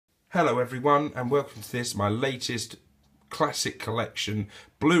Hello everyone, and welcome to this, my latest classic collection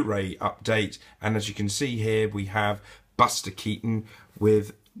Blu-ray update. And as you can see here, we have Buster Keaton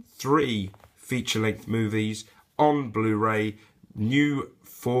with 3 feature-length movies on Blu-ray, new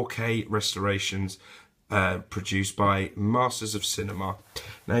 4K restorations produced by Masters of Cinema.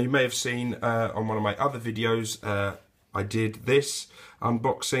 Now you may have seen on one of my other videos, I did this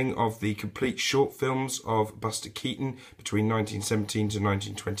unboxing of the complete short films of Buster Keaton between 1917 to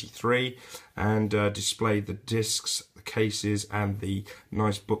 1923 and displayed the discs, the cases and the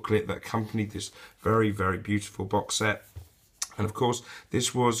nice booklet that accompanied this very, very beautiful box set. And of course,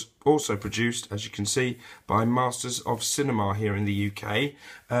 this was also produced, as you can see, by Masters of Cinema here in the UK.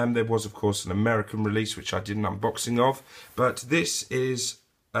 There was, of course, an American release, which I did an unboxing of, but this is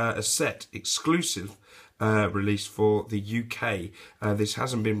a set exclusive release for the UK. This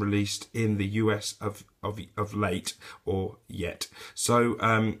hasn't been released in the US of late or yet.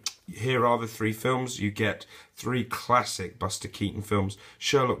 So here are the 3 films. You get 3 classic Buster Keaton films: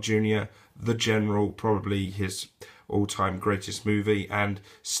 Sherlock Jr., The General, probably his all-time greatest movie, and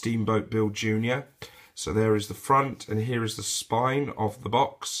Steamboat Bill Jr. So there is the front, and here is the spine of the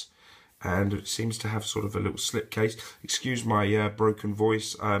box. And it seems to have sort of a little slipcase. Excuse my broken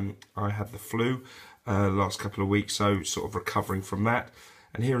voice. I had the flu last couple of weeks, so sort of recovering from that.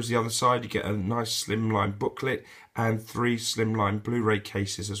 And here is the other side. You get a nice slimline booklet and 3 slimline Blu-ray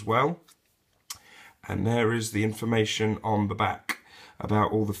cases as well. And there is the information on the back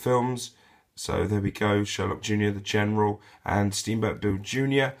about all the films. So there we go, Sherlock Jr., The General, and Steamboat Bill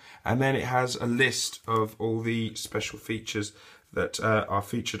Jr. And then it has a list of all the special features that are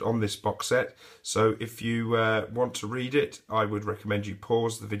featured on this box set. So if you want to read it, I would recommend you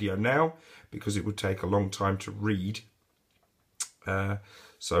pause the video now, because it would take a long time to read. And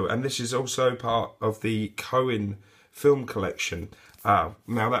this is also part of the Cohen film collection. Now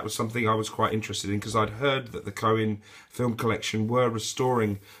that was something I was quite interested in, because I'd heard that the Cohen film collection were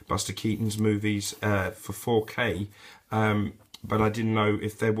restoring Buster Keaton's movies for 4K, but I didn't know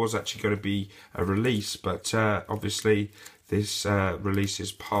if there was actually going to be a release. But obviously this release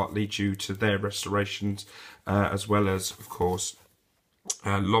is partly due to their restorations, as well as, of course,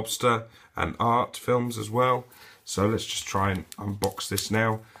 Lobster and Art films as well. So let's just try and unbox this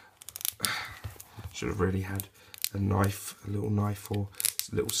now. Should have really had a knife, a little knife or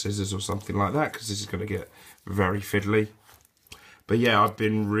little scissors or something like that, because this is going to get very fiddly. But yeah, I've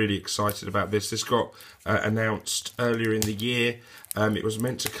been really excited about this. This got announced earlier in the year. It was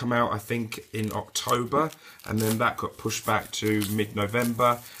meant to come out, I think, in October, and then that got pushed back to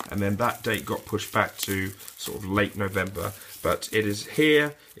mid-November, and then that date got pushed back to sort of late November. But it is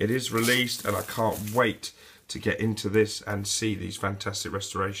here, it is released, and I can't wait to get into this and see these fantastic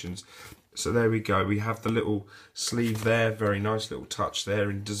restorations. So there we go. We have the little sleeve there, very nice little touch there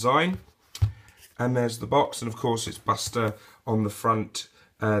in design. And there's the box, and of course it's Buster on the front,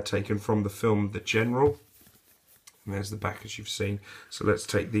 taken from the film The General. And there's the back, as you've seen. So let's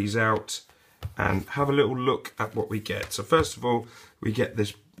take these out and have a little look at what we get. So first of all, we get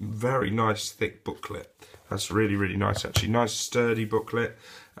this very nice thick booklet. That's really, really nice actually. Nice sturdy booklet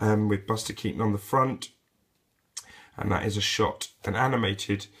with Buster Keaton on the front. And that is a shot, an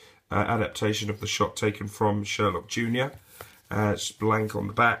animated adaptation of the shot taken from Sherlock Jr. It's blank on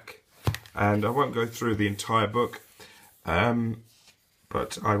the back. And I won't go through the entire book,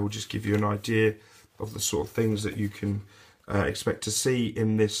 but I will just give you an idea of the sort of things that you can expect to see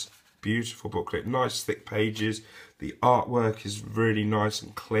in this beautiful booklet. Nice thick pages. The artwork is really nice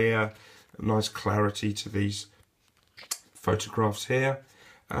and clear. Nice clarity to these photographs here.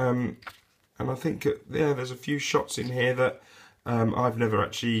 And I think, yeah, there's a few shots in here that I've never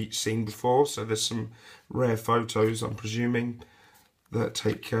actually seen before. So there's some rare photos, I'm presuming, that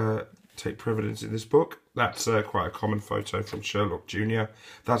take precedence in this book. That's quite a common photo from Sherlock Jr.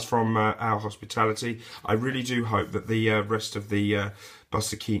 That's from Our Hospitality. I really do hope that the rest of the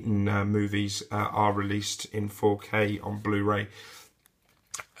Buster Keaton movies are released in 4K on Blu-ray,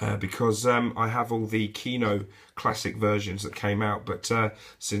 because I have all the Kino classic versions that came out, but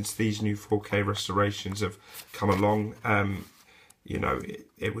since these new 4K restorations have come along, you know,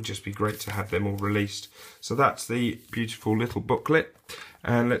 it would just be great to have them all released. So that's the beautiful little booklet.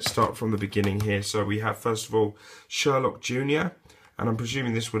 And let's start from the beginning here. So we have, first of all, Sherlock Jr. And I'm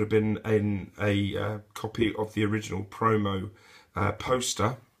presuming this would have been in a copy of the original promo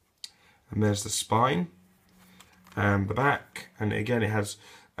poster. And there's the spine and the back. And again, it has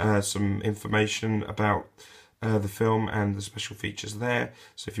some information about the film and the special features there.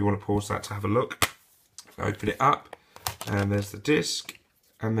 So if you want to pause that to have a look, open it up. And there's the disc.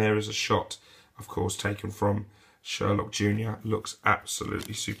 And there is a shot, of course, taken from Sherlock Jr. looks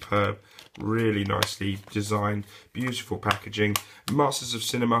absolutely superb, really nicely designed, beautiful packaging. Masters of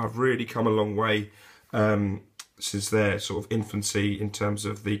Cinema have really come a long way since their sort of infancy in terms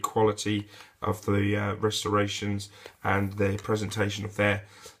of the quality of the restorations and the presentation of their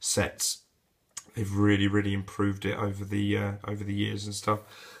sets. They've really improved it over the years and stuff.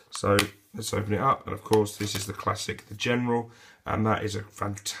 So let's open it up, and of course this is the classic, the General, and that is a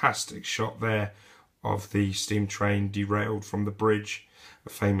fantastic shot there of the steam train derailed from the bridge, a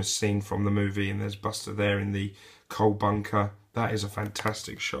famous scene from the movie, and there's Buster there in the coal bunker. That is a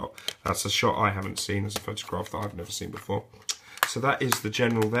fantastic shot. That's a shot I haven't seen, as a photograph that I've never seen before. So that is the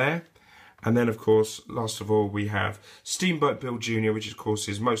General there. And then, of course, last of all, we have Steamboat Bill Jr., which of course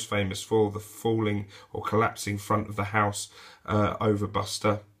is most famous for the falling or collapsing front of the house over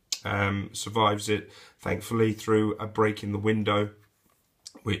Buster. Survives it, thankfully, through a break in the window,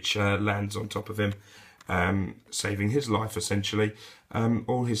 which lands on top of him, saving his life, essentially.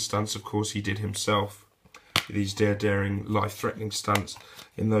 All his stunts, of course, he did himself. These daring, life-threatening stunts.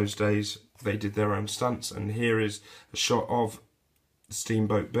 In those days, they did their own stunts. And here is a shot of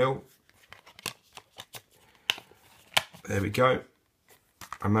Steamboat Bill. There we go.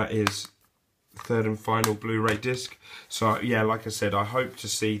 And that is the third and final Blu-ray disc. So, yeah, like I said, I hope to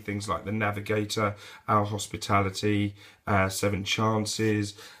see things like The Navigator, Our Hospitality, Seven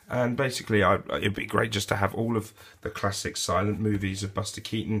Chances, and basically it'd be great just to have all of the classic silent movies of Buster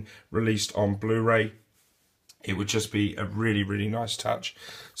Keaton released on Blu-ray. It would just be a really nice touch.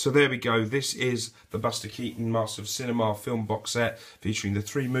 So there we go. This is the Buster Keaton Master of Cinema film box set featuring the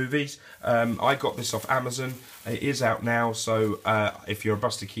 3 movies. I got this off Amazon. It is out now, so if you're a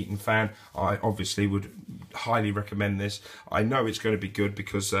Buster Keaton fan, I obviously would highly recommend this. I know it's going to be good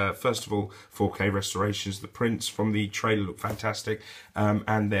because, first of all, 4K restorations. The prints from the trailer look fantastic,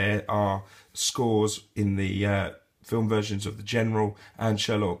 and there are scores in the film versions of the General and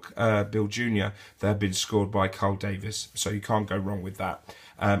Sherlock Bill Jr. that have been scored by Carl Davis, so you can't go wrong with that.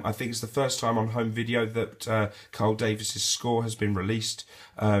 I think it's the first time on home video that Carl Davis's score has been released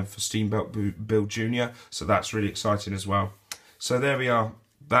for Steamboat Bill Jr., so that's really exciting as well. So there we are.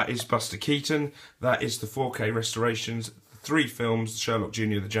 That is Buster Keaton. That is the 4K restorations, 3 films, Sherlock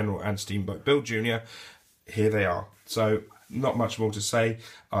Jr., the General and Steamboat Bill Jr. Here they are. So not much more to say.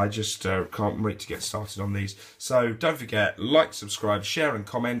 I just can't wait to get started on these. So don't forget, like, subscribe, share and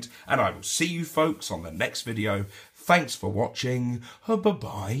comment, and I will see you folks on the next video. Thanks for watching.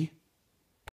 Bye-bye.